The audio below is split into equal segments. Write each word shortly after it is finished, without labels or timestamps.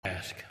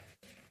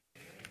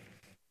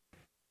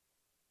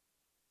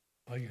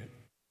Well, you're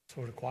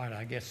sort of quiet.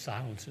 I guess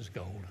silence is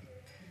golden.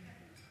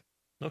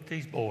 Look at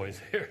these boys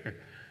here.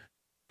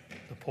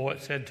 The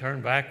poet said,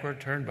 turn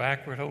backward,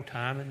 O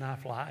time in thy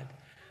flight.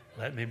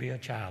 Let me be a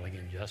child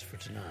again just for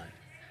tonight.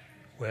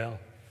 Well,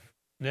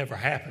 never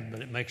happened, but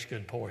it makes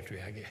good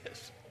poetry, I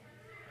guess.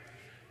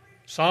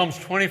 Psalms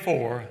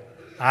 24,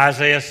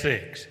 Isaiah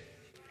 6.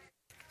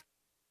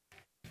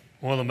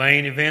 One of the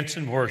main events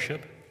in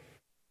worship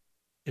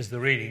is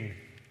the reading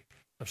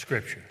of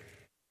Scripture,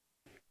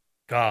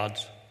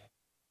 God's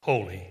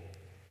holy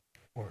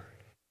word.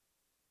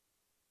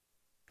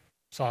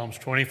 Psalms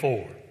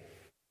 24.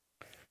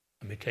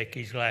 Let me take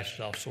these glasses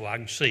off so I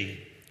can see,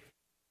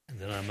 and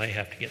then I may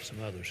have to get some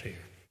others here.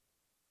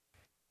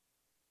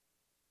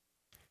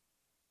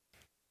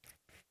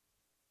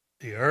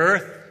 The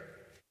earth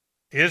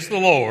is the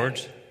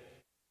Lord's,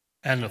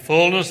 and the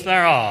fullness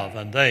thereof,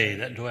 and they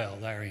that dwell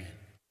therein.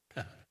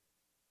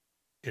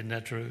 Isn't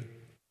that true?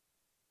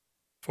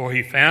 For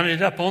he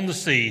founded it upon the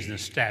seas and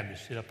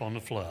established it upon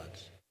the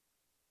floods.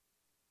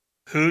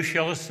 Who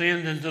shall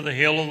ascend into the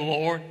hill of the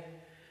Lord?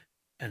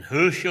 And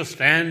who shall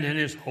stand in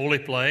his holy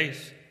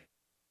place?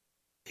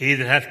 He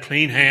that hath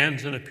clean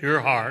hands and a pure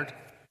heart,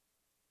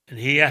 and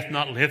he hath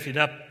not lifted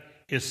up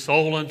his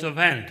soul unto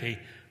vanity,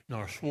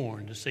 nor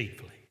sworn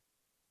deceitfully.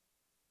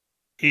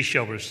 He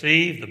shall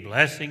receive the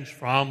blessings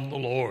from the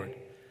Lord,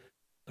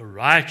 the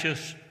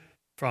righteousness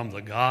from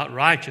the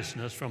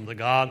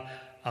God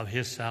of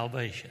his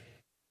salvation.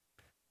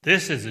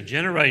 This is the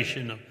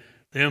generation of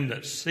them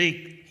that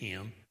seek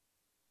him.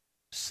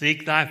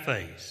 Seek thy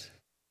face.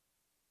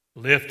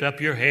 Lift up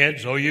your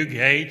heads, O you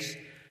gates.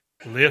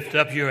 Lift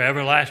up your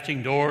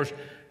everlasting doors,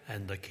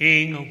 and the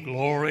King of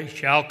glory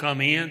shall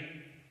come in.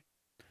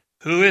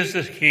 Who is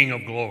this King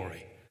of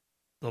glory?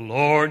 The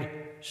Lord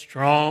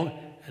strong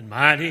and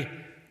mighty,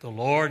 the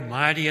Lord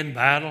mighty in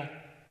battle.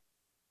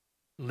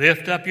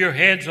 Lift up your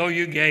heads, O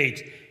you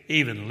gates,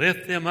 even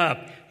lift them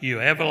up, you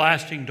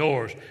everlasting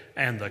doors,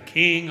 and the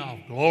King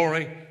of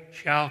glory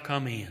shall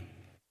come in.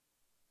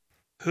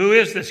 Who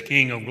is this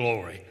King of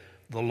glory?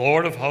 The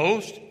Lord of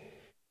hosts.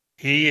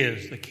 He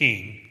is the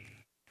King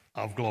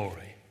of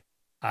glory.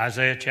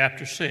 Isaiah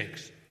chapter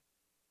 6,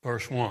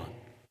 verse 1.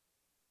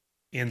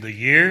 In the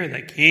year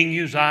that King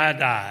Uzziah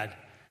died,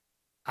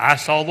 I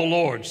saw the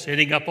Lord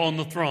sitting up on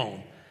the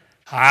throne,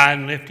 high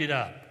and lifted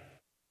up,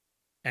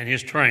 and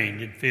his train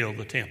did fill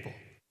the temple.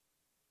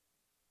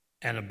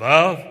 And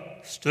above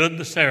stood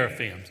the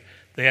seraphims.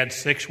 They had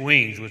 6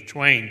 wings, with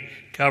twain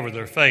covered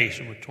their face,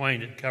 and with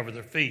twain did cover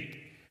their feet,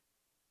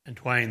 and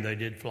twain they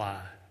did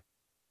fly.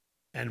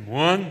 And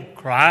one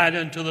cried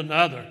unto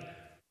another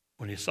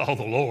when he saw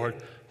the Lord,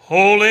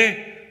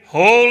 Holy,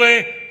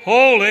 holy,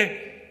 holy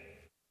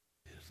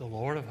is the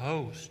Lord of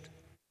hosts.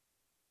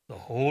 The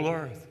whole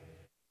earth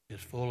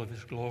is full of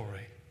his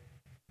glory.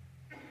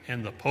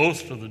 And the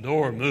post of the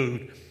door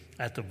moved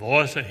at the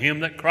voice of him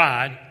that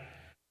cried,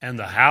 and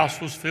the house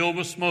was filled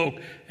with smoke.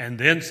 And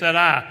then said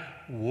I,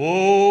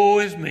 Woe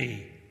is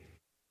me,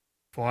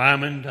 for I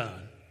am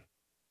undone,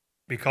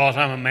 because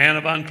I am a man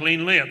of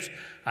unclean lips.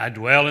 I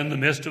dwell in the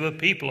midst of a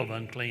people of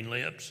unclean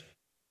lips.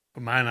 For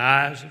mine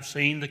eyes have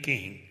seen the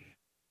King,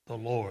 the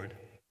Lord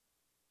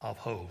of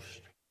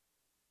hosts.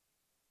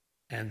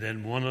 And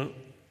then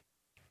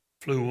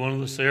flew one of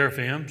the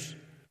seraphims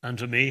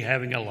unto me,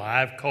 having a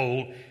live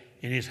coal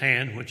in his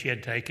hand, which he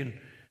had taken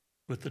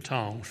with the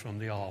tongs from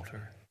the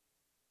altar.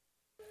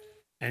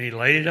 And he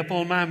laid it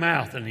upon my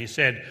mouth, and he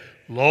said,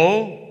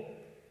 Lo,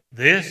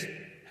 this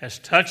has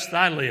touched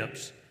thy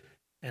lips,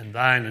 and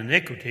thine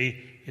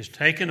iniquity is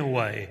taken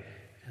away,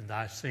 and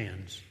thy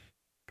sins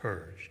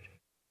purged.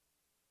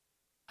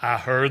 I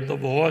heard the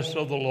voice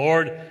of the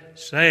Lord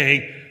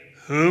saying,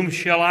 Whom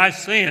shall I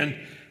send,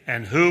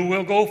 and who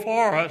will go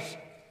for us?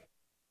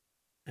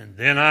 And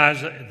then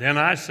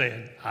I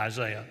said,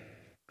 Isaiah,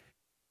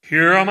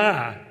 Here am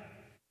I,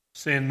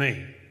 send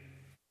me.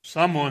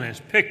 Someone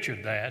has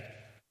pictured that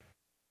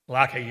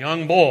like a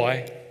young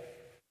boy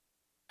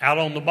out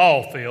on the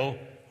ball field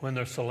when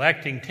they're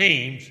selecting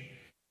teams,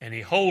 and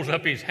he holds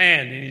up his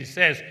hand and he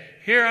says,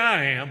 Here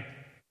I am,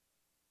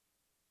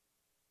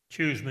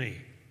 choose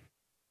me.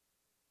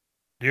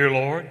 Dear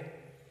Lord,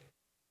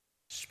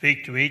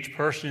 speak to each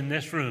person in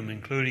this room,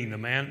 including the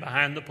man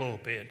behind the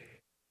pulpit,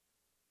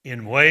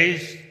 in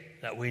ways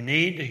that we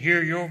need to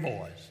hear your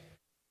voice,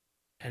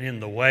 and in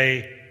the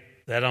way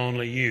that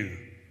only you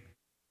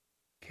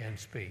can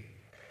speak.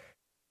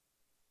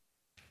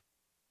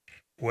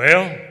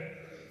 Well,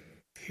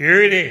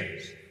 here it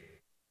is,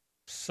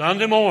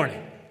 Sunday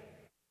morning.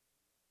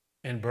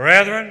 And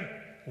brethren,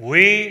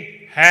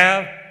 we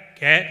have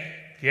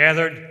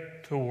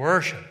gathered to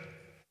worship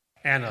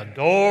and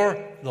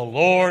adore the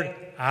Lord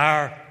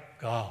our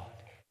God.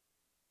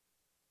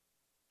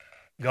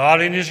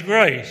 God in his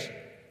grace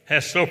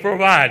has so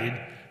provided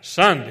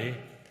Sunday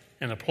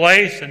and a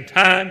place and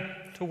time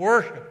to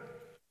worship.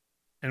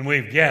 And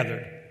we've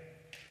gathered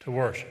to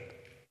worship.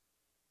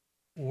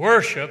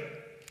 Worship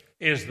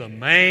is the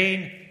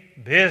main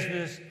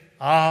business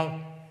of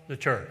the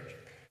church.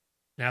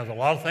 Now, there's a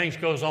lot of things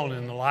goes on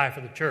in the life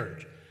of the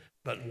church,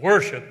 But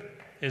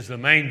worship is the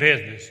main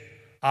business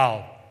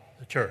of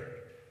the church.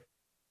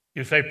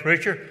 You say,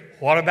 preacher,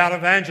 what about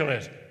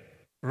evangelism?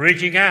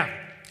 Reaching out?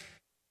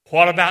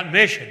 What about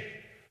mission?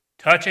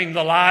 Touching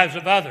the lives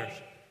of others?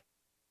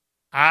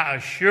 I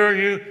assure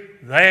you,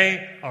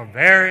 they are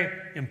very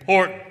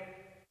important.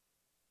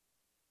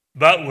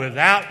 But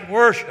without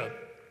worship,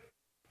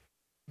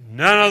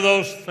 none of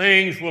those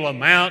things will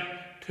amount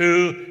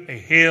to a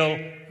hill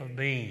of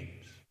beans.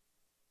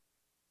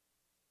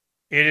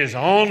 It is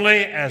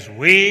only as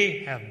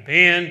we have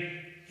been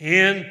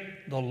in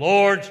the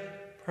Lord's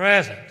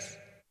presence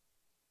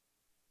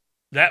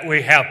that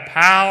we have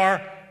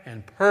power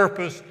and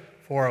purpose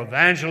for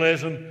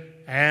evangelism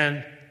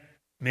and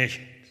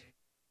missions.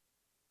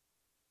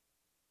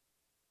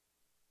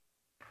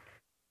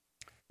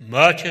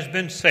 Much has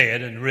been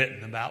said and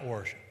written about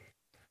worship.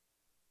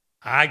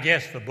 I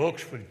guess the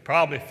books would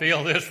probably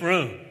fill this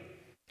room,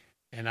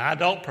 and I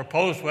don't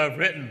propose to have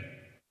written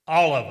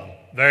all of them,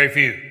 very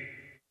few.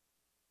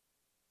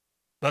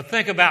 But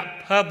think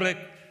about public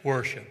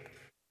worship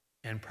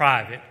and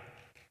private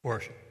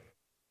worship.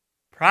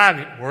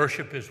 Private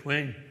worship is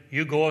when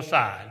you go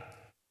aside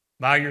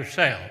by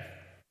yourself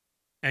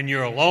and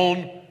you're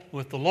alone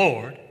with the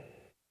Lord,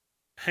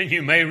 and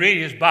you may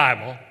read His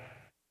Bible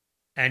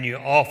and you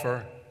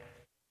offer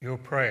your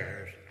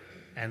prayers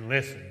and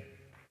listen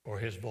for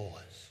His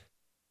voice.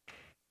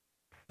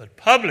 But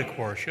public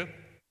worship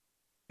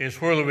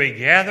is where we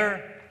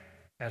gather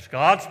as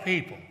God's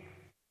people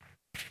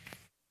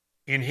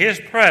in His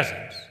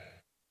presence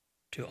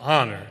to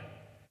honor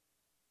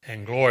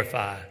and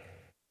glorify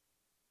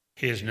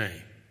His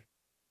name.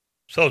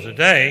 So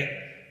today,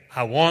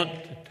 I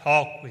want to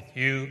talk with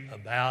you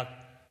about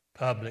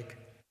public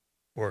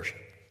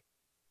worship.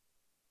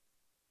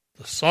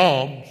 The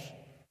Psalms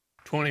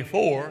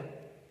 24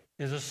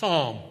 is a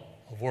psalm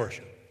of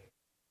worship.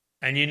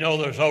 And you know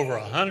there's over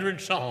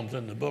 100 psalms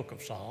in the book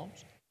of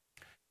Psalms,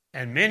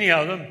 and many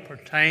of them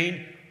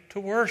pertain to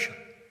worship.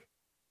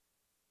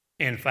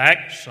 In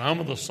fact, some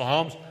of the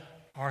psalms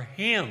are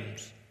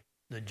hymns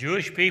the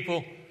Jewish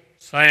people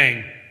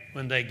sang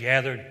when they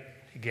gathered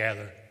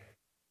together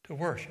to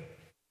worship.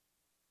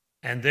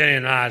 And then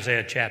in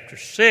Isaiah chapter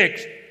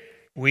 6,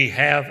 we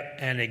have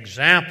an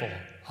example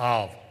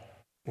of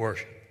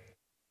worship.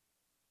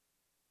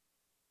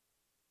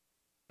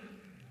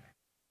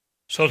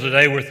 So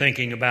today we're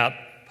thinking about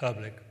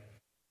public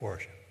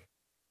worship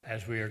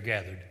as we are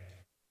gathered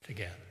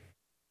together.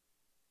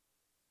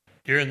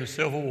 During the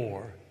Civil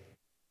War,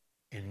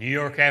 in New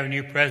York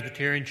Avenue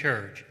Presbyterian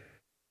Church,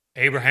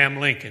 Abraham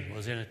Lincoln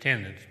was in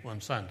attendance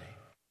one Sunday.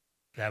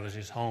 That was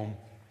his home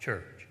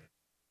church.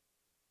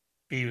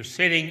 He was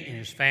sitting in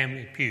his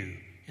family pew.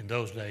 In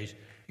those days,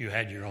 you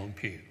had your own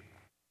pew.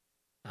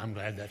 I'm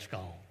glad that's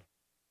gone.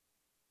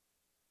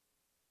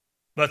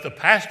 But the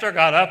pastor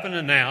got up and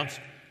announced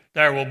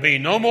there will be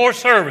no more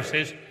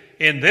services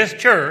in this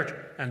church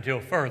until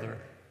further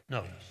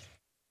notice.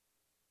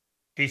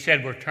 He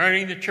said, we're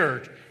turning the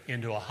church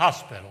into a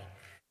hospital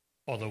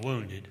for the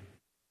wounded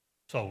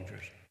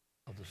soldiers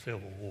of the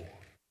Civil War.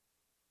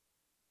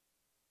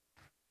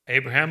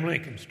 Abraham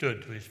Lincoln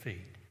stood to his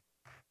feet,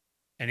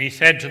 and he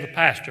said to the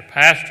pastor,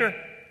 Pastor,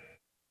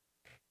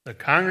 the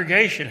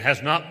congregation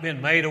has not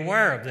been made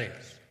aware of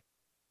this.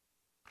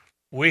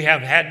 We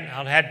have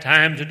not had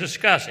time to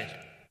discuss it.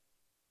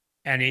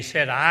 And he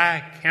said,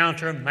 I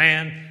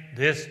countermand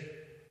this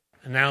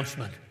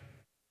announcement.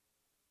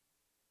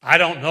 I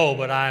don't know,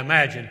 but I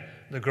imagine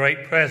the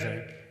great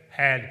president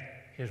had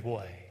his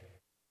way.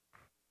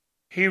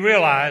 He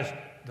realized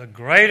the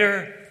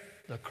greater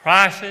the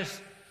crisis,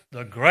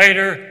 the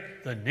greater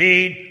the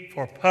need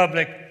for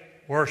public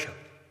worship.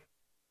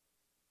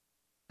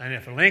 And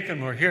if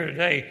Lincoln were here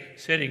today,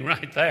 sitting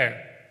right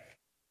there,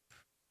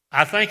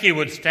 I think he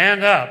would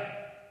stand up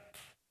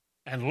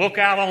and look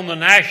out on the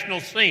national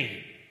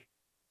scene.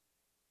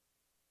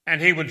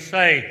 And he would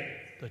say,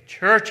 the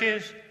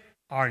churches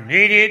are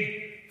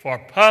needed for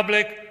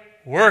public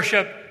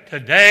worship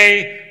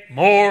today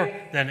more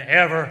than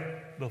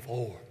ever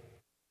before.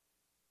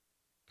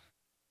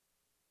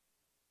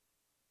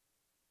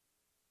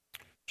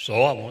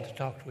 So I want to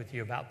talk with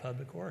you about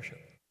public worship.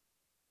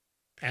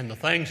 And the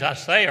things I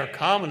say are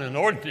common and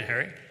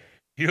ordinary.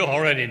 You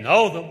already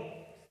know them.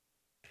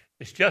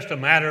 It's just a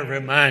matter of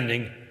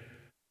reminding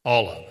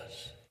all of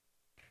us.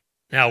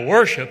 Now,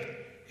 worship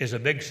is a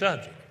big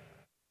subject.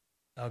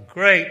 A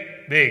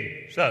great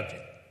big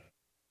subject.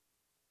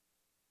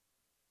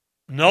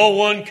 No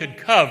one could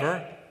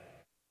cover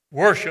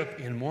worship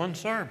in one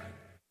sermon.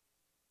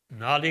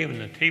 Not even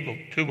a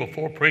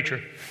two-before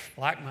preacher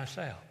like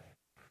myself.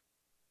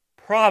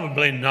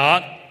 Probably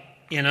not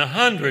in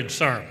 100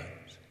 sermons.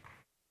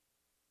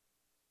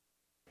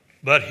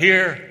 But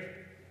here,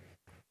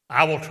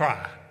 I will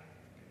try.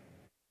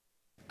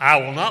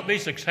 I will not be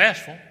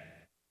successful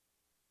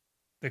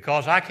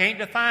because I can't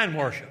define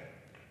worship.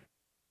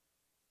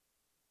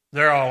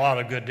 There are a lot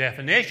of good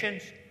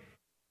definitions,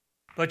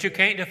 but you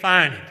can't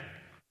define it.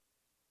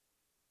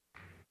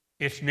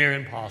 It's near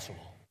impossible.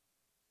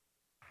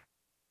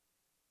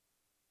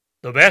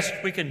 the best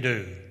we can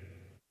do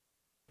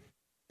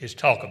is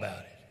talk about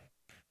it.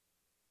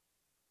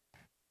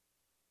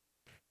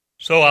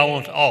 So I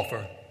want to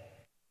offer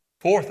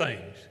 4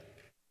 things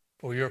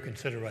for your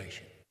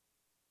consideration.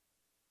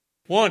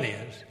 One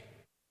is,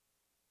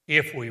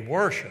 if we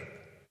worship,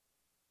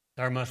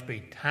 there must be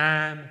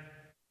time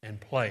and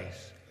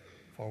place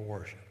for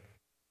worship.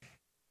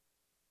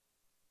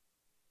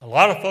 A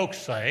lot of folks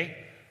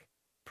say,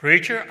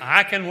 "Preacher,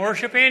 I can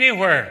worship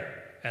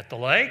anywhere. At the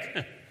lake,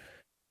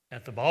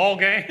 at the ball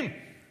game,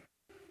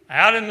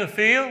 out in the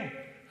field.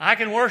 I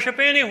can worship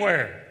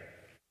anywhere."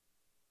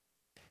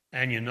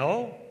 And you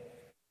know,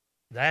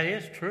 that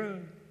is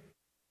true.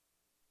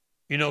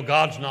 You know,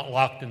 God's not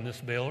locked in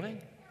this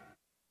building.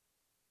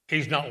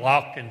 He's not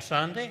locked in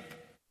Sunday.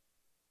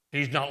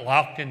 He's not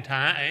locked in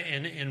time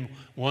in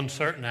one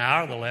certain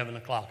hour, the 11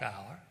 o'clock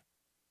hour.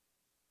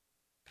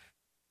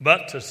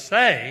 But to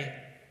say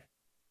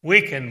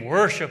we can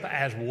worship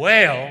as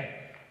well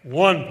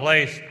one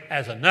place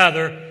as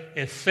another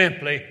is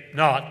simply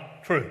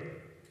not true.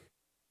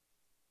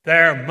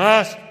 There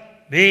must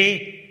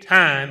be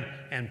time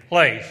and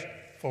place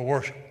for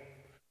worship,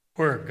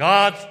 where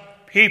God's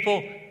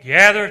people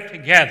gather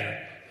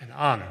together and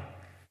honor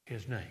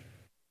His name.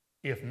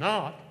 If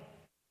not,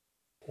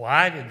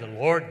 why did the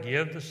Lord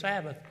give the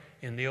Sabbath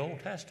in the Old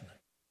Testament?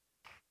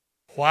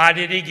 Why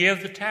did He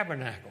give the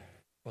tabernacle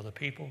for the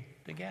people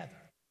to gather?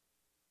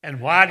 And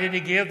why did He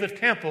give the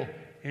temple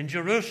in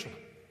Jerusalem?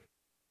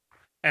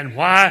 And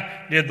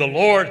why did the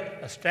Lord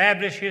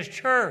establish His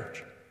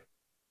church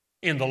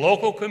in the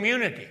local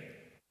community?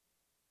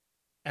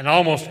 And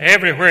almost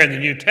everywhere in the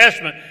New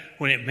Testament,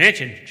 when it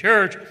mentions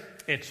church,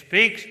 it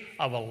speaks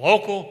of a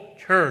local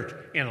church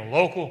in a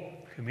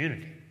local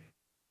community.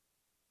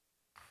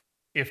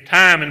 If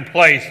time and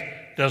place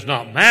does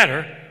not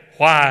matter,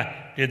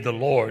 why did the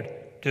Lord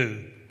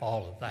do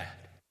all of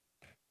that?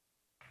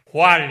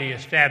 Why did He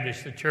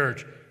establish the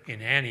church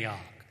in Antioch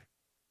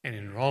and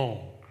in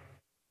Rome,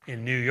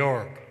 in New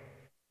York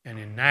and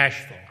in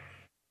Nashville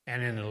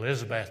and in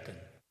Elizabethton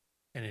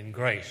and in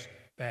Grace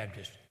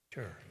Baptist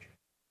Church?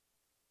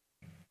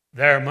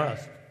 There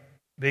must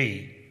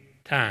be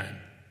time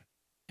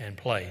and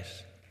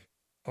place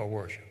for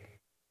worship.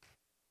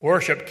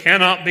 Worship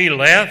cannot be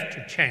left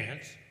to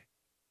chance,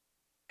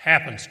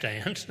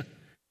 happenstance,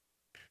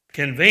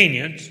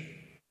 convenience,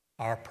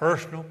 or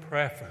personal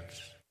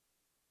preference.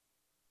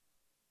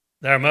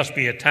 There must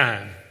be a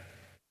time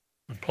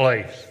and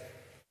place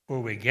where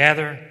we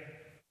gather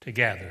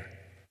together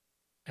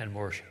and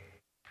worship.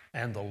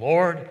 And the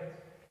Lord,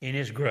 in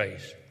His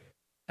grace,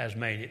 has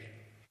made it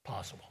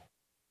possible.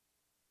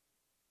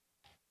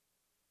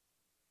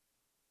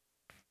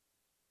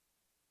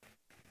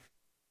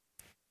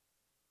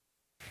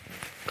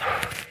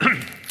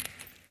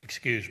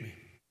 Excuse me.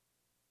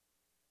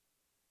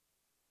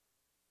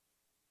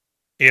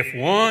 If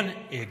one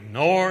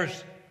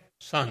ignores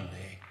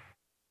Sunday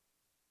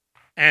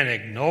and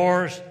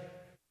ignores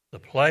the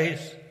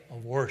place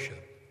of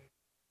worship,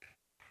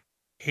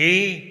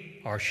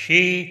 he or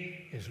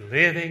she is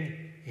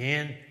living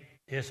in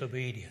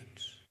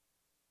disobedience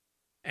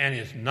and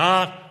is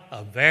not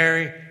a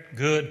very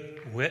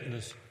good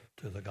witness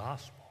to the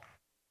gospel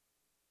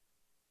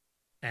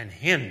and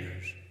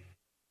hinders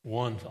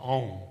one's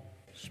own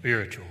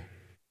spiritual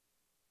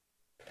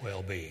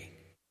well-being.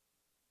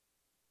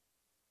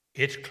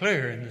 It's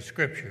clear in the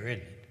Scripture,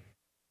 isn't it?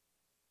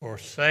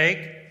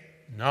 Forsake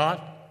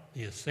not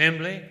the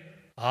assembly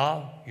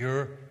of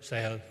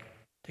yourselves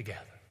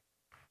together.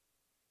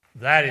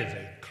 That is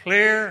a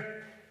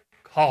clear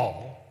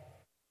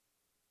call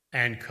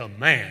and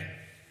command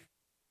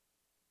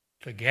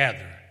to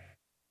gather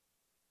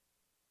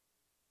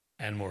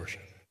and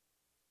worship.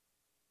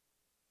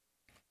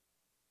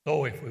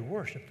 So if we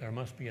worship, there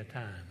must be a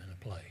time and a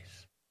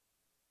place.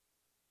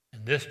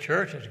 And this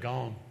church has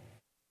gone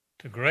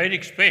to great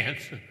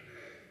expense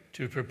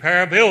to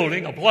prepare a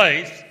building, a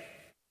place,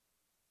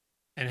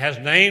 and has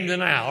named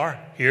an hour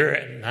here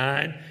at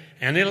 9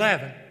 and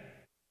 11.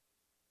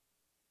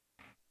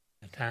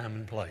 A time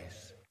and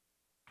place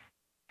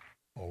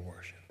for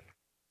worship.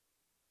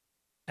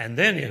 And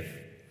then if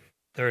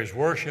there is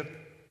worship,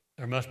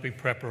 there must be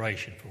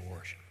preparation for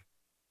worship.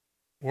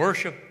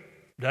 Worship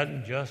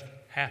doesn't just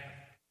happen.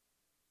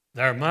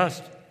 There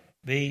must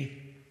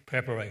be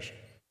preparation.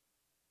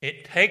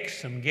 It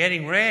takes some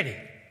getting ready.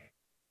 A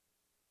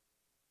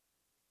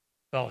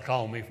fellow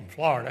called me from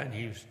Florida, and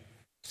he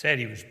said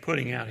he was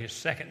putting out his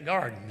second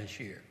garden this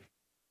year.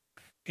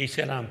 He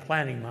said, "I'm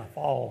planting my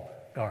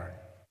fall garden."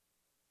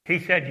 He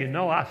said, "You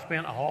know, I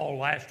spent all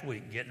last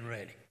week getting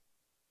ready."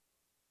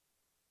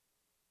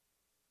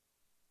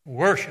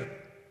 Worship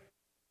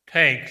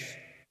takes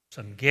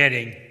some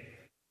getting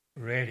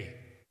ready.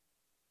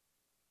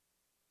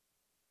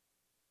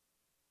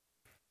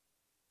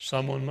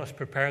 Someone must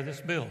prepare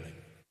this building.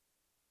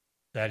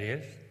 That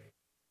is,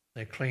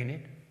 they clean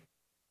it,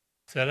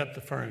 set up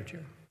the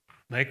furniture,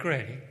 make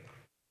ready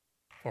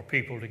for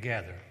people to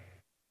gather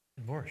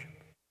and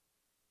worship.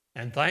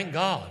 And thank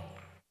God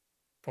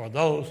for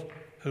those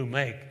who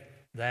make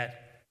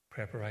that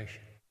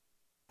preparation.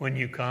 When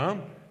you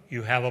come,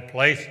 you have a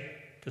place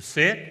to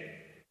sit,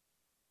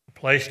 a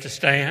place to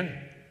stand,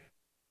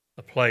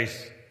 a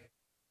place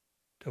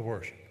to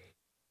worship.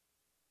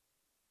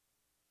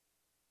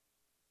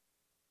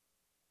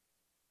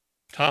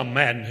 Tom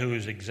Madden, who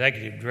is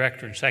executive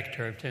director and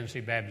secretary of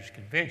Tennessee Baptist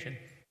Convention,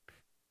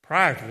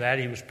 prior to that,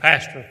 he was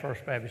pastor of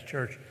First Baptist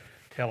Church,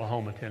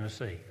 Tullahoma,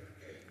 Tennessee.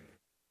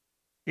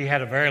 He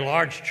had a very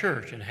large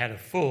church and had a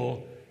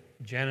full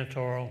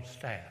janitorial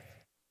staff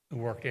who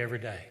worked every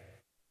day.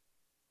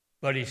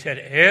 But he said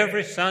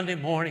every Sunday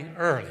morning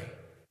early,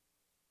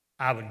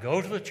 I would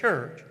go to the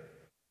church,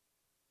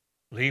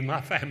 leave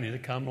my family to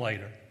come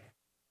later.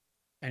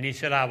 And he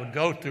said I would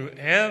go through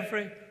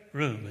every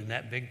room in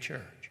that big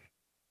church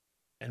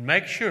and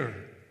make sure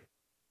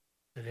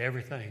that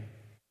everything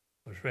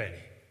was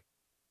ready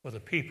for the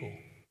people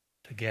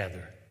to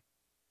gather,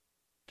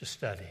 to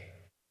study,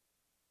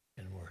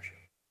 and worship.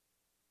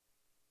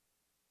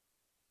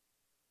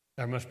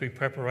 There must be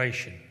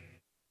preparation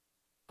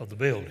of the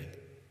building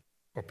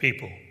for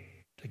people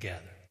to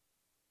gather.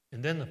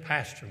 And then the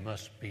pastor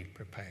must be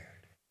prepared.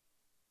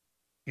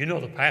 You know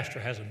the pastor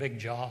has a big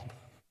job.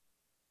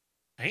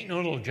 Ain't no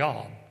little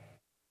job.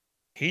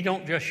 He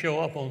don't just show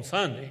up on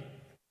Sunday.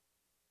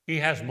 He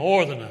has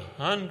more than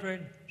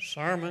 100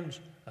 sermons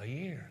a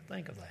year.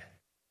 Think of that.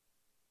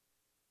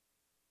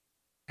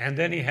 And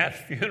then he has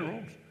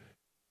funerals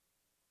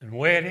and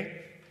weddings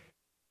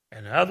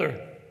and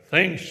other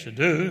things to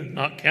do,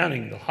 not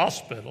counting the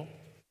hospital.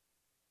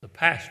 The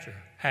pastor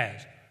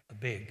has a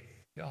big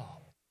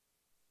job.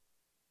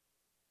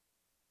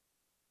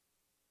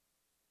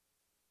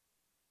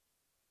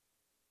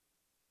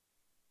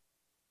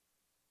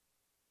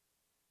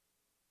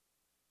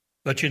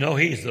 But you know,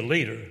 he's the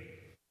leader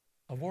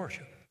of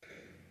worship.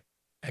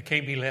 That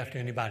can't be left to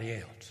anybody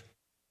else.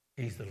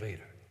 He's the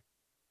leader.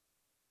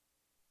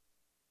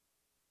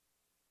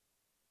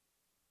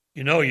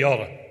 You know, you ought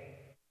to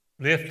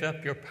lift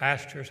up your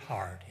pastor's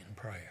heart in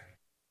prayer.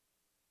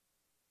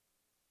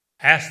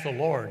 Ask the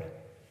Lord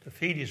to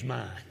feed his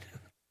mind.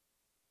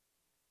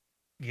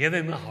 Give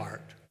him a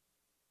heart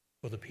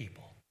for the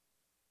people.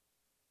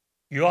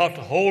 You ought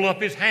to hold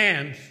up his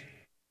hands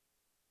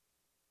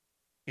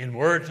in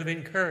words of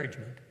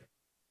encouragement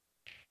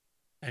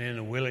and in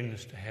a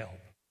willingness to help.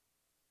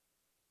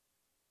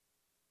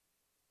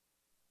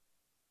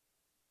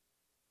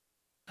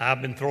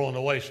 I've been throwing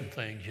away some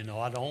things, you know.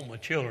 I don't want my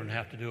children to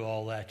have to do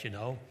all that, you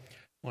know,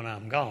 when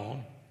I'm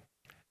gone.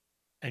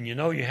 And you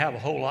know you have a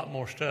whole lot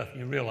more stuff than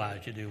you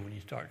realize you do when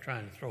you start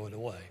trying to throw it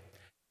away.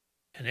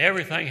 And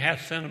everything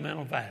has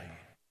sentimental value.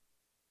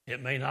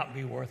 It may not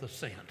be worth a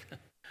cent,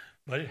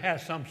 but it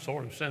has some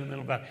sort of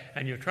sentimental value.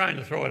 And you're trying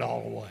to throw it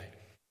all away.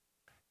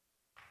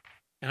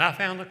 And I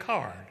found a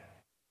card.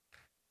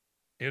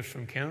 It was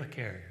from Kenneth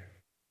Carrier.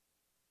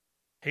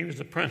 He was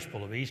the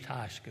principal of East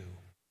High School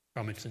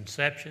from its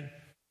inception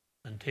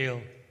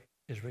until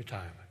his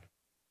retirement.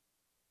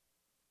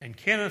 And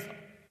Kenneth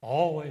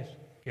always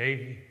gave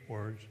me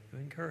words of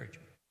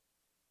encouragement.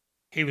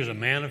 He was a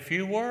man of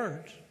few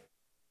words.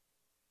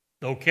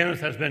 Though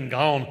Kenneth has been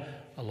gone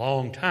a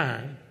long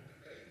time,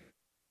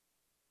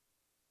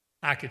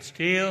 I could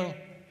still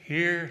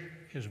hear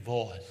his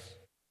voice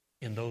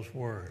in those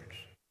words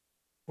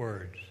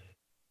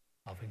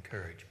of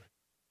encouragement.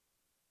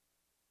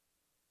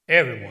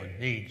 Everyone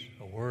needs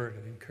a word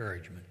of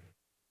encouragement,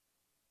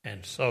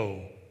 and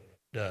so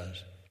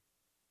does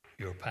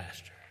your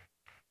pastor.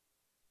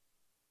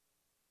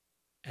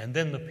 And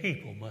then the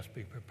people must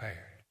be prepared.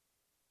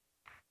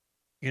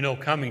 You know,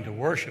 coming to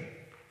worship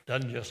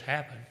doesn't just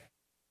happen.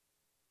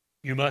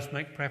 You must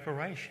make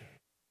preparation.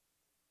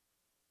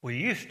 We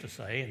used to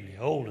say in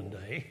the olden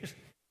days,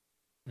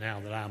 now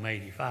that I'm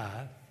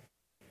 85,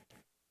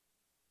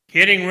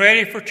 getting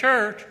ready for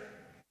church.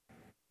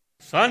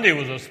 Sunday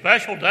was a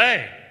special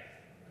day.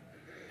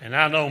 And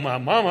I know my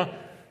mama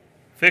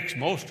fixed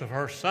most of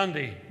her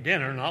Sunday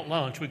dinner, not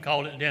lunch, we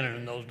called it dinner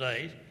in those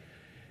days,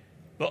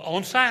 but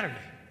on Saturday.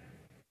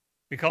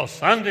 Because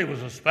Sunday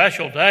was a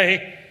special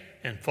day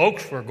and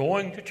folks were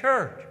going to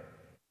church,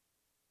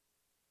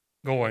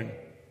 going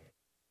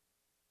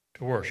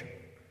to worship.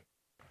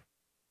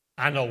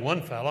 I know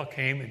one fellow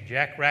came in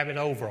jackrabbit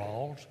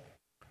overalls,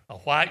 a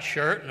white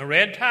shirt, and a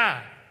red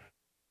tie.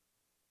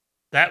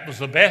 That was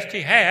the best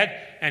he had,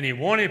 and he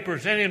wanted to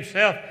present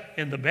himself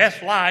in the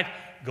best light,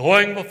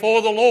 going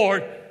before the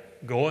Lord,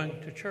 going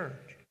to church.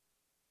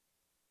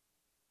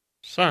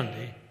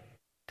 Sunday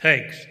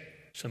takes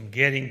some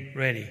getting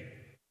ready.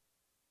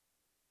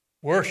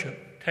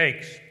 Worship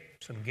takes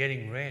some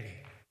getting ready.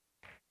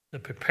 The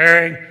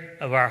preparing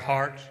of our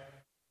hearts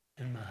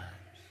and minds.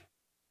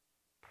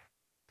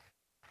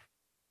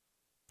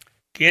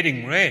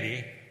 Getting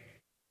ready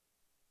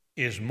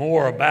is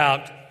more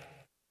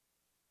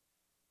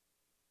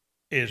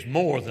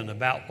than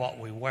about what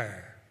we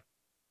wear.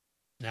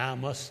 Now, I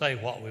must say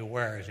what we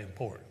wear is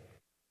important.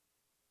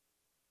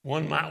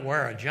 One might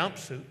wear a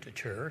jumpsuit to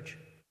church,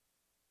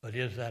 but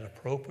is that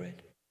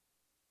appropriate?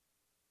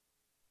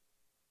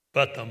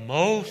 But the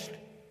most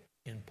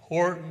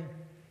important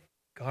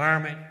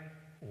garment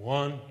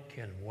one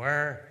can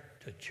wear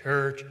to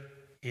church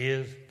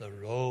is the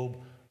robe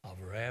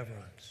of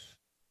reverence.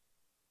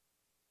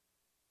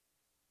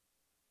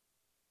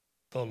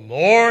 The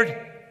Lord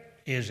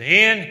is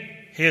in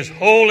His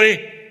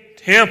holy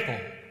temple.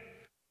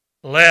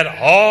 Let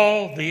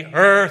all the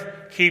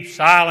earth keep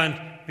silent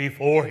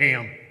before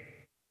Him.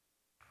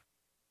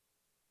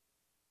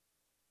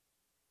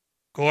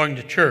 Going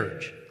to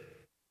church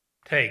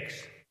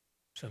takes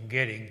some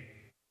getting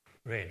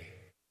ready,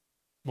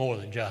 more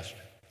than just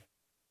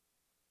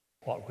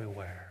what we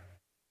wear.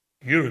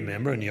 You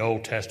remember in the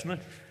Old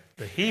Testament,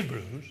 the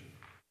Hebrews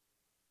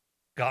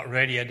got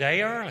ready a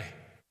day early.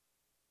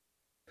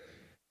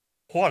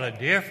 What a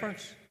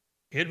difference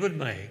it would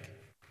make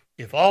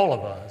if all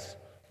of us,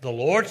 the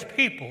Lord's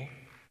people,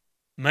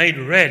 made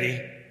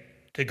ready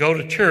to go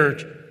to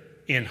church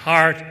in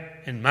heart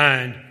and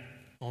mind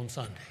on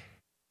Sunday.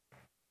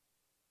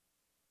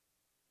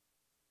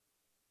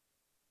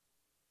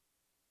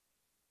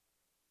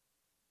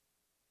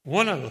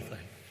 One other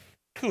thing,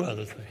 two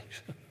other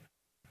things.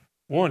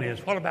 One is,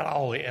 what about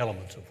all the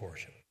elements of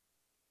worship?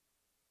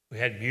 We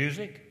had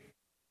music,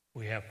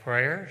 we have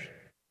prayers,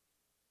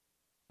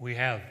 we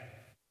have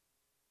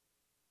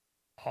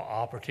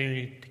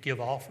opportunity to give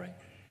offering.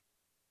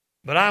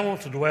 But I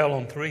want to dwell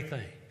on three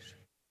things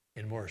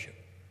in worship.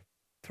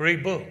 3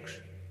 books.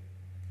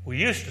 We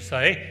used to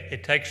say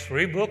it takes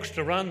 3 books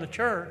to run the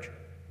church: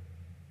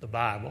 the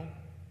Bible,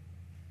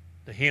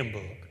 the hymn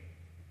book,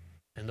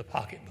 and the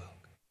pocketbook.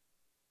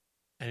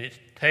 And it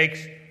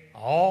takes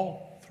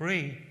all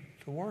 3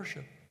 to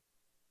worship.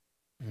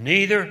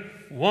 Neither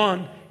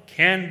one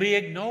can be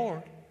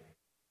ignored.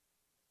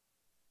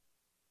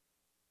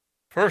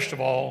 First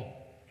of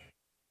all,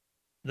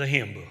 the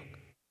hymn book.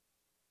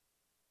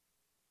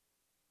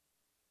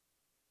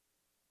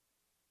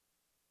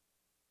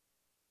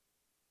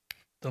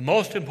 The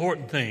most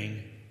important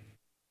thing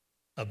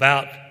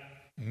about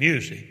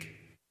music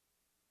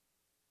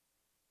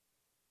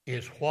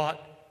is,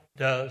 what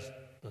does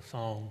the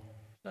song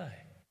say?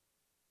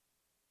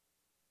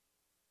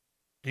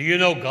 Do you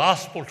know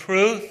gospel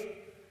truth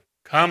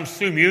comes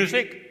through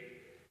music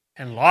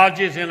and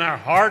lodges in our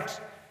hearts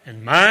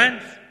and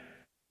minds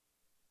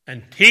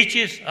and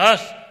teaches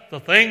us the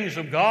things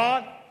of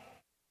God?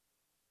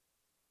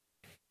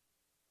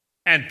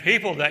 And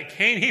people that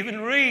can't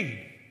even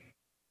read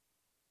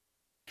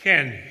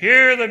can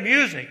hear the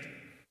music,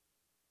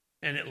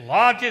 and it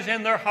lodges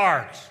in their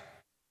hearts,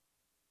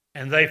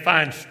 and they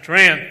find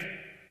strength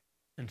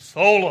and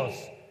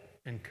solace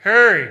and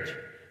courage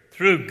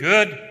through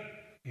good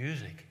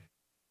music.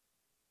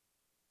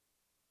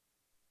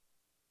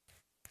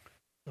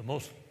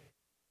 The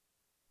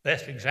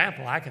best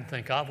example I can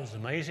think of is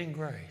Amazing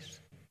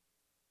Grace.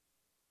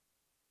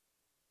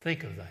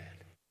 Think of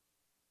that.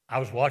 I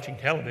was watching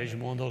television,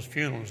 one of those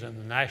funerals in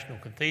the National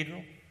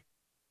Cathedral,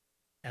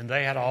 and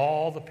they had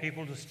all the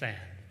people to stand,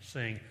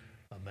 sing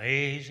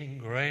Amazing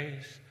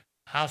Grace,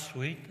 how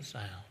sweet the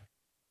sound.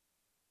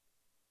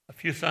 A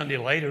few Sundays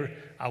later,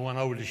 I went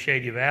over to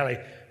Shady Valley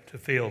to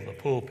fill the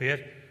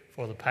pulpit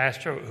for the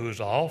pastor who was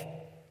off.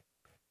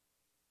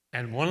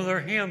 And one of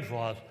their hymns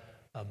was,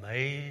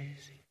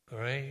 Amazing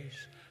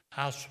Grace,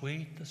 how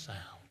sweet the sound.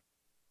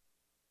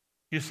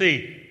 You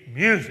see,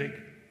 music,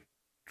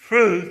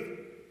 truth,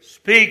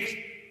 speaks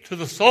to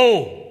the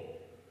soul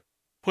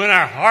when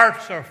our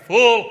hearts are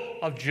full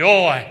of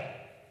joy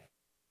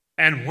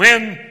and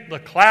when the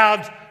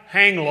clouds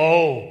hang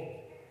low.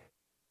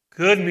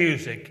 Good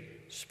music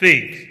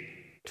speaks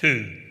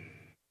to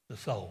the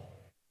soul.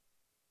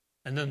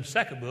 And then the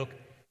second book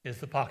is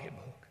the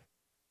pocketbook.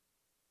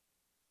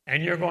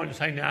 And you're going to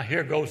say, now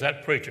here goes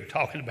that preacher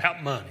talking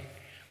about money.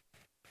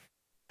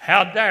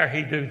 How dare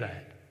he do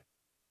that?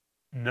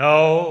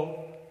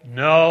 No.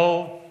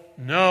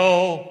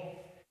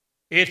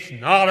 It's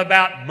not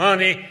about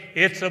money.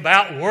 It's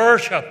about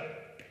worship.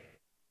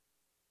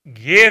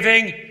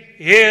 Giving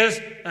is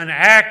an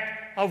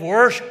act of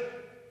worship.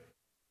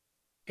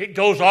 It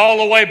goes all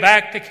the way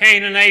back to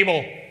Cain and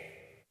Abel,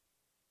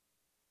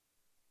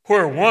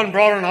 where one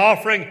brought an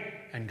offering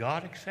and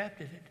God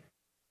accepted it.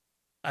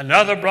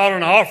 Another brought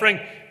an offering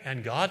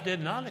and God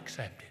did not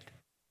accept it.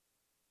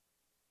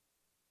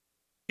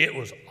 It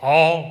was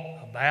all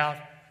about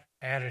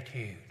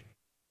attitude.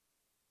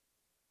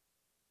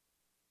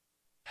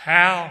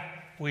 How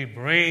we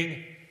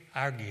bring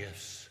our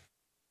gifts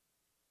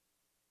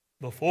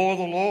before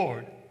the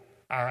Lord,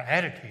 our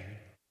attitude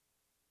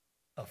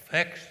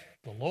affects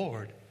the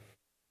Lord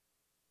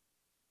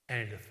and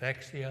it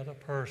affects the other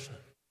person.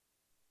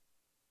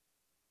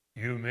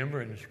 You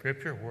remember in the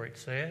Scripture where it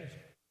says,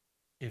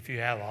 if you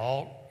have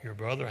your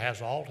brother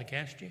has aught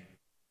against you,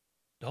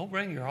 don't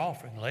bring your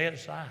offering, lay it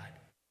aside.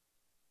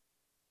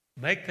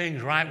 Make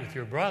things right with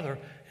your brother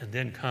and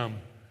then come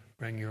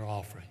bring your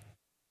offering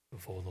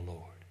before the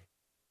Lord.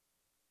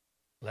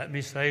 Let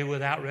me say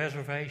without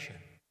reservation,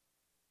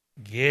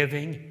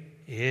 giving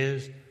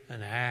is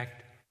an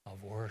act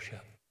of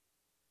worship.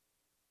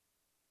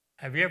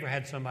 Have you ever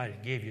had somebody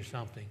give you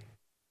something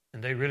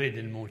and they really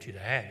didn't want you to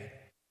have it,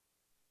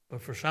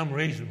 but for some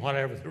reason,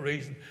 whatever the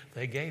reason,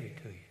 they gave it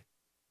to you?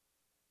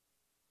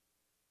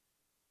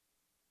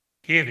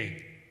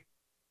 Giving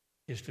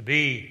is to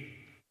be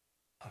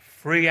a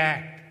free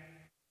act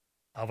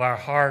of our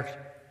heart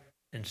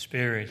and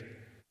spirit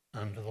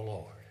unto the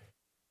Lord.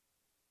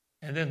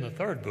 And then the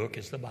third book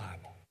is the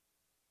Bible.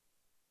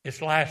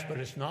 It's last, but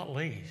it's not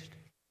least.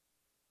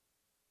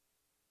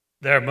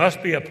 There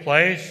must be a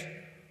place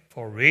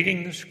for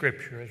reading the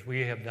Scripture as we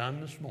have done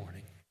this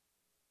morning,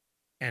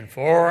 and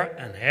for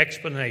an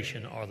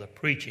explanation or the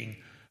preaching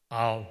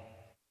of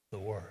the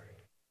Word.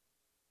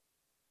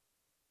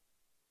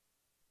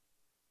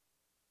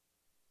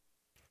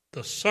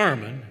 The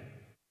sermon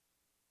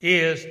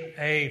is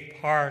a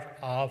part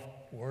of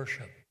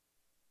worship.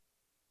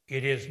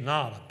 It is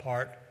not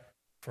apart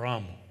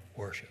from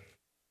worship.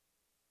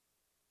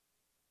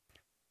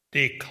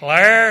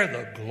 Declare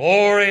the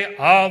glory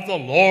of the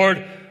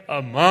Lord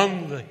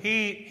among the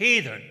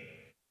heathen,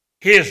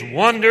 His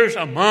wonders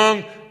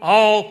among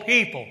all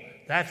people.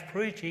 That's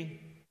preaching.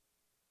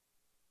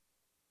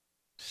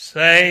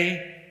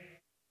 Say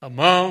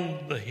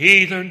among the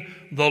heathen,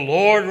 the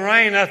Lord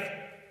reigneth.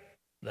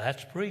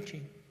 That's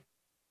preaching.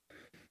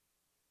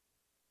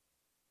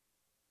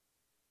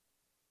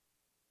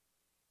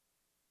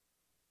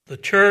 The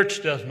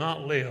church does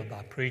not live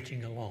by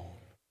preaching alone.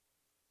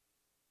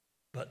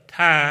 But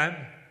time,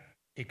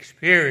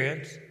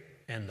 experience,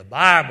 and the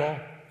Bible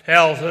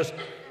tells us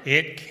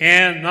it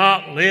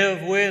cannot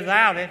live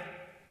without it.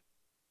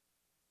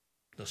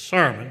 The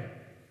sermon,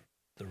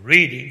 the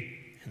reading,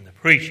 and the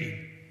preaching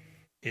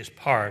is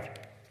part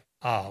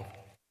of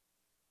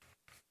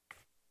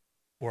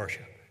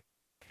worship.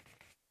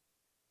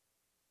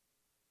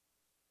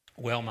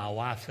 Well, my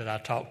wife said I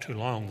talked too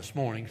long this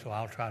morning, so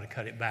I'll try to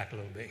cut it back a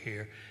little bit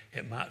here.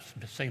 It might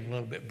seem a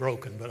little bit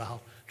broken, but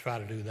I'll try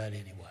to do that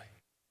anyway.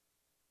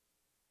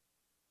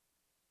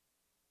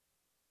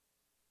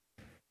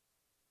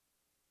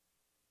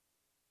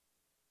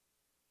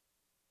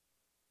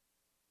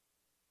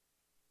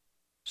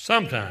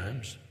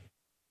 Sometimes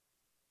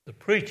the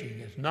preaching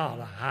is not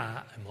a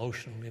high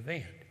emotional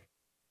event.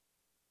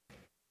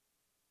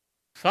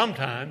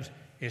 Sometimes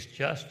it's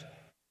just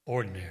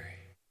ordinary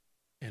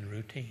and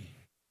routine.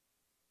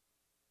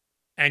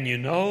 And you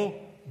know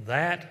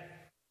that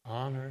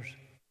honors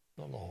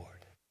the Lord.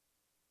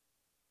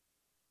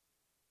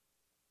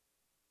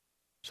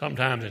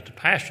 Sometimes at the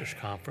pastor's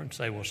conference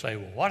they will say,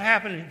 well, what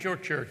happened at your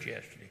church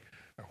yesterday?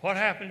 Or what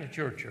happened at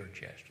your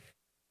church yesterday?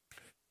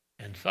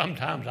 And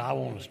sometimes I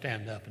want to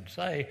stand up and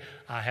say,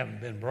 I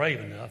haven't been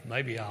brave enough.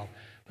 Maybe by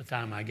the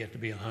time I get to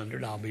be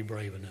 100, I'll be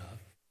brave enough.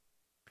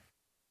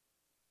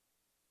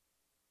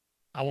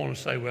 I want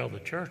to say, well, the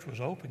church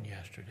was open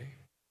yesterday.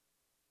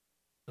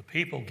 The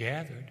people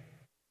gathered.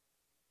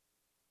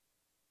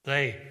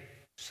 They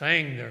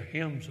sang their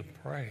hymns of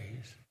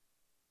praise.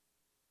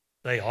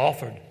 They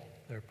offered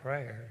their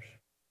prayers.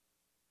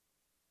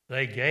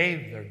 They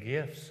gave their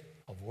gifts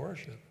of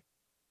worship.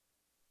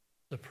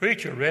 The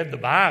preacher read the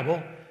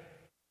Bible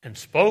and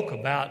spoke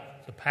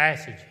about the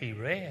passage he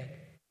read,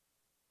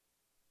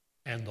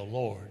 and the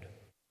Lord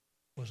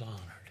was honored,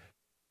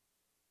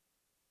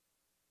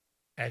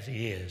 as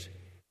He is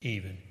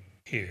even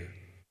here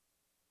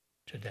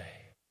today.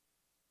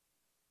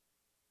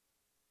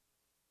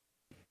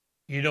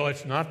 You know,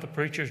 it's not the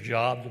preacher's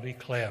job to be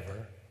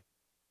clever,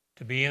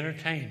 to be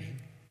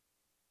entertaining,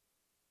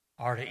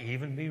 or to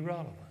even be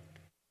relevant.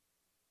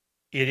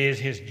 It is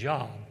his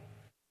job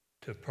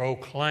to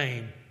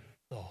proclaim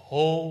the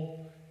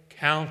whole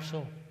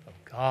counsel of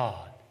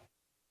God,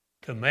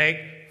 to make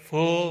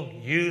full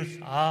use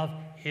of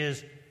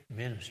His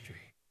ministry,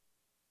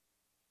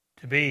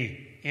 to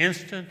be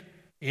instant,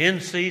 in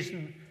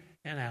season,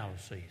 and out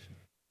of season,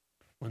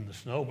 when the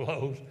snow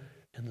blows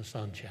and the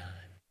sun shines.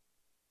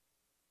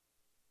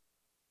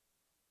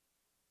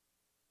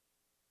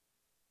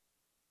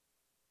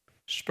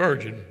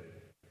 Spurgeon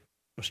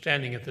was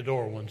standing at the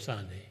door one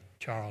Sunday,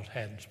 Charles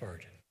Haddon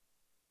Spurgeon.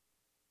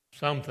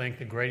 Some think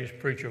the greatest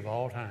preacher of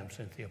all time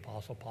since the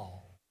Apostle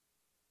Paul.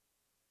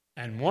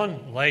 And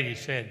one lady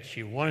said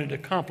she wanted to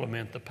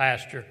compliment the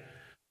pastor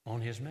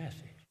on his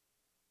message.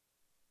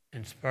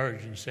 And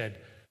Spurgeon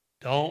said,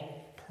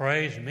 "Don't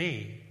praise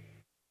me."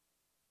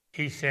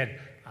 He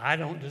said, "I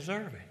don't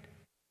deserve it."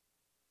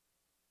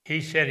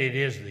 He said, "It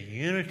is the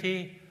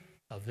unity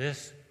of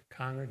this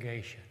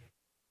congregation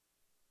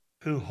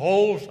who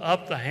holds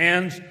up the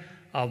hands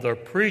of their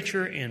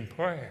preacher in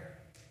prayer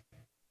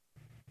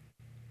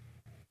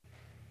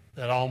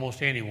that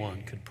almost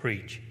anyone could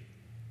preach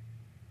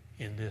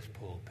in this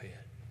pulpit."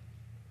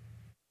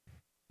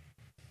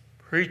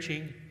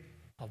 Preaching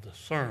of the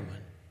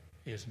sermon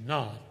is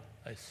not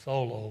a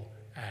solo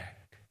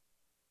act.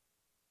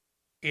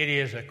 It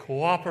is a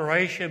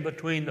cooperation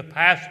between the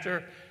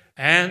pastor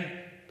and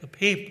the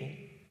people,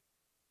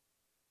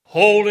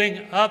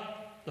 holding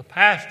up the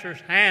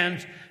pastor's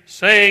hands,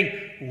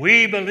 saying,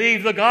 "We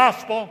believe the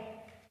gospel,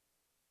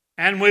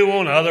 and we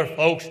want other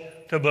folks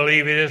to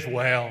believe it as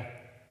well."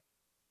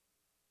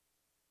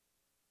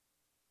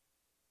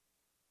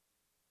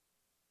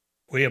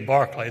 William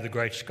Barclay, the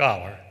great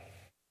scholar,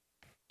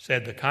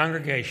 said the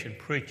congregation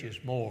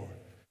preaches more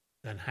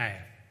than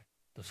half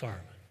the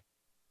sermon.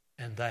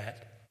 And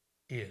that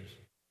is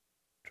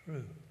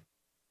true.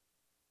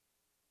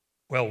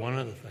 Well, one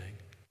other thing.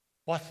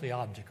 What's the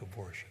object of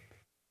worship?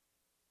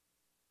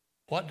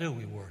 What do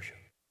we worship?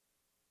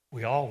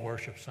 We all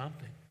worship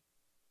something.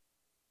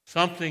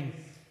 Something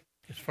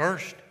is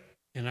first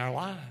in our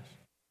lives.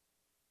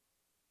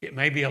 It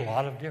may be a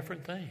lot of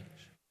different things.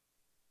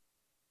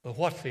 But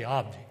what's the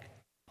object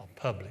of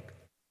public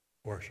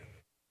worship?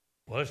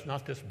 Well, it's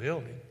not this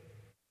building.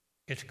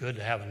 It's good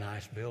to have a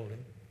nice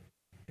building.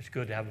 It's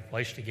good to have a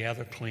place to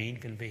gather, clean,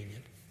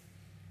 convenient.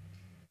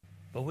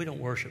 But we don't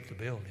worship the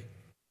building.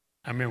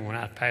 I remember when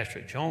I was pastor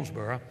at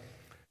Jonesboro,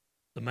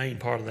 the main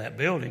part of that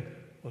building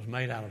was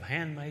made out of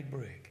handmade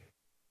brick.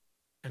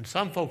 And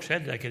some folks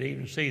said they could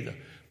even see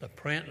the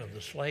print of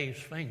the slaves'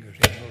 fingers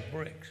in those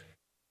bricks.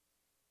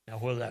 Now,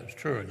 whether that was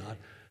true or not,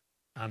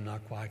 I'm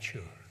not quite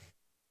sure.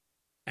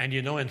 And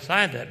you know,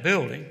 inside that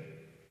building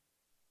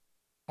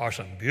are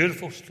some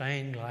beautiful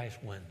stained glass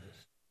windows.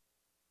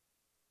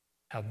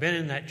 I've been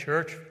in that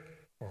church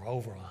for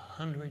over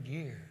 100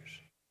 years.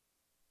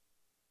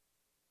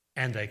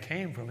 And they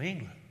came from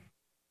England.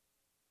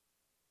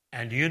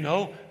 And you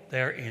know,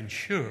 they're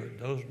insured,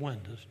 those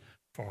windows,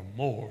 for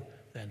more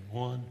than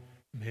 $1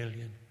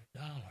 million.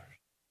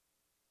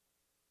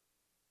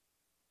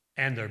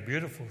 And they're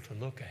beautiful to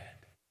look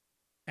at.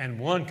 And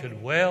one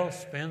could well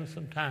spend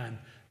some time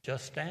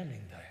just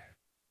standing there.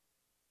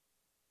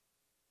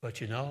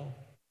 But you know,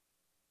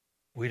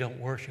 we don't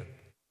worship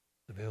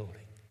the building.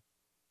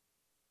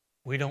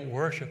 We don't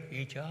worship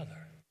each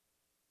other.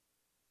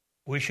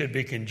 We should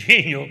be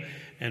congenial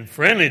and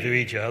friendly to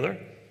each other,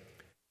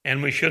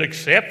 and we should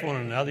accept one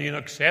another. You know,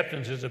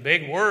 acceptance is a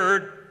big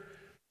word,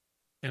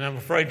 and I'm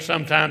afraid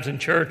sometimes in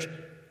church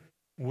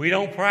we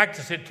don't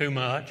practice it too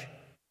much.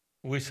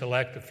 We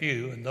select a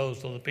few, and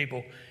those are the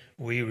people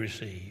we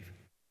receive,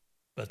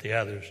 but the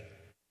others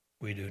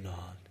we do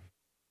not.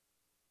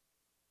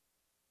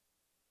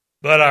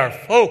 But our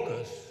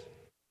focus,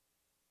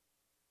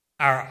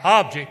 our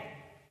object,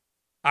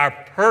 our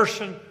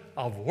person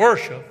of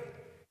worship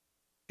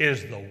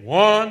is the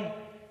one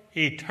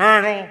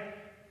eternal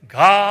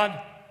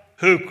God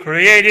who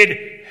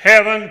created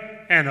heaven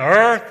and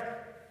earth.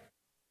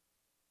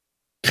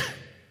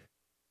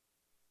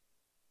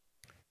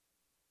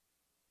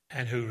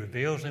 And who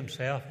reveals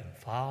himself in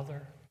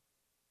Father,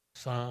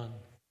 Son,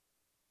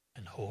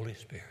 and Holy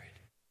Spirit,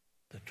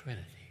 the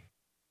Trinity.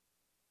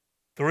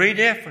 Three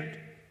different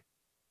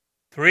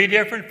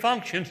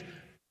functions,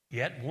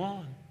 yet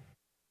one.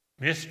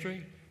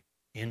 Mystery,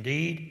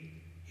 indeed,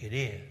 it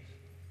is.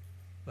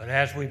 But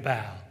as we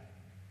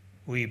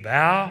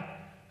bow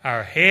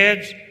our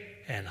heads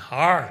and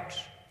hearts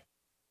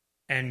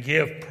and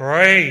give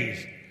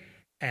praise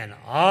and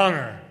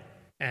honor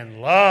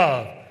and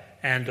love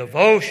and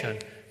devotion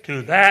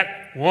to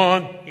that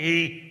one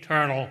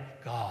eternal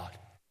God.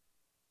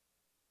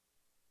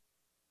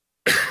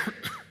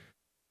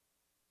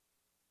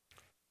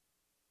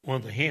 One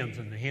of the hymns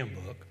in the hymn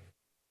book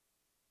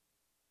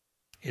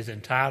is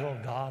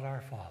entitled, God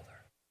our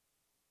Father.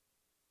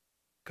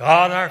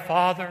 God our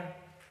Father,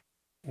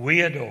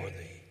 we adore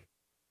Thee.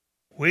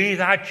 We,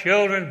 Thy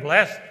children,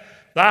 bless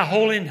Thy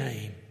holy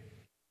name,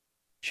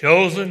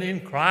 chosen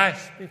in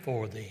Christ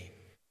before Thee.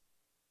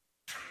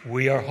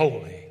 We are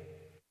holy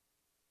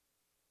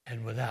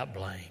and without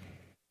blame.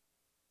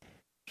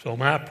 So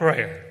my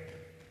prayer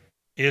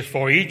is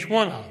for each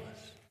one of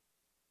us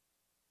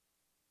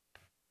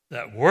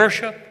that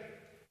worship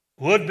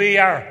would be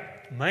our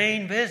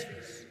main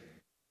business,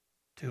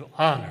 to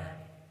honor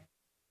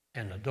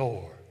and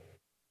adore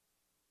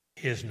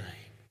His name.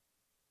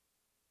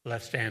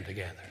 Let's stand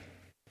together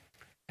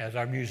as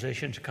our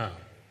musicians come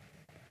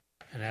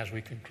and as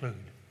we conclude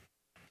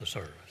the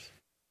service.